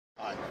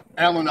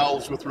Alan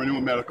Owls with Renew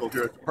Medical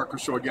here at the Parker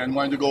Show again.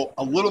 Wanted to go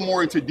a little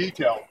more into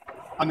detail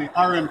on the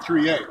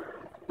RM3A,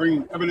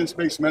 bringing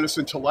evidence-based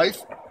medicine to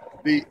life.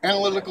 The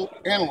analytical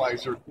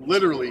analyzer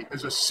literally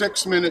is a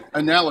 6-minute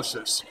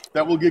analysis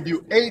that will give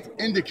you 8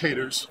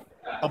 indicators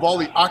of all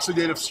the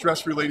oxidative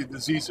stress-related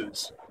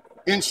diseases: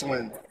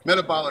 insulin,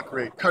 metabolic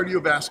rate,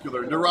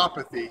 cardiovascular,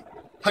 neuropathy,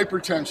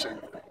 hypertension.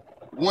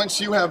 Once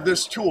you have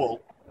this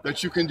tool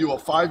that you can do a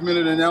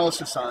 5-minute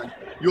analysis on,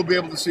 you'll be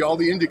able to see all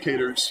the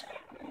indicators,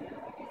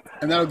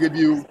 and that'll give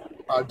you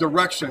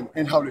direction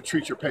in how to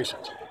treat your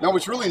patient. Now,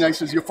 what's really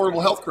nice is the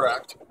Affordable Health Care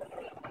Act,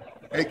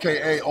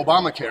 aka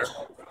Obamacare,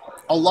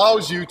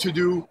 allows you to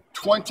do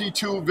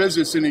 22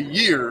 visits in a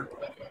year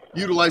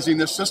utilizing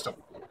this system.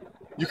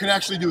 You can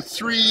actually do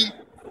 3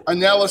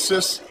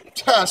 analysis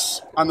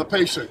tests on the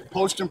patient,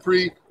 post and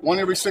pre, 1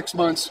 every 6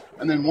 months,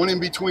 and then 1 in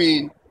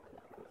between,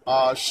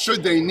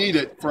 should they need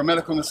it for a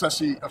medical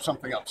necessity of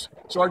something else.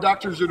 So our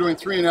doctors are doing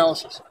 3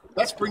 analyses.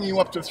 That's bringing you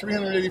up to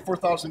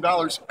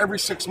 $384,000 every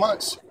 6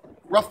 months,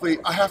 roughly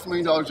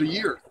 $500,000 a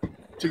year,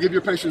 to give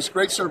your patients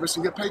great service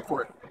and get paid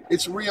for it.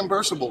 It's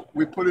reimbursable.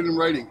 We put it in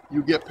writing.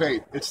 You get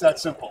paid. It's that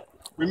simple.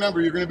 Remember,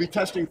 you're going to be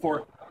testing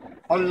for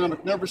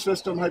autonomic nervous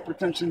system,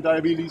 hypertension,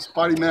 diabetes,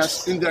 body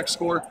mass index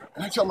score.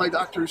 And I tell my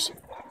doctors,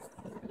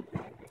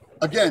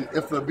 again,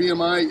 if the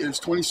BMI is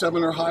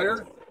 27 or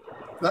higher,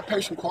 that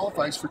patient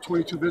qualifies for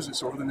 22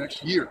 visits over the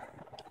next year.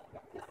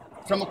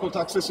 Chemical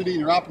toxicity,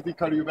 neuropathy,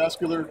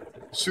 cardiovascular,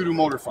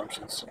 pseudomotor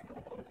functions.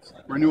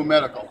 Renew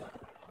Medical.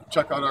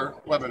 Check out our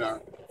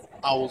webinar,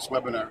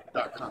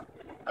 owlswebinar.com.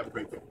 Have a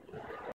great day.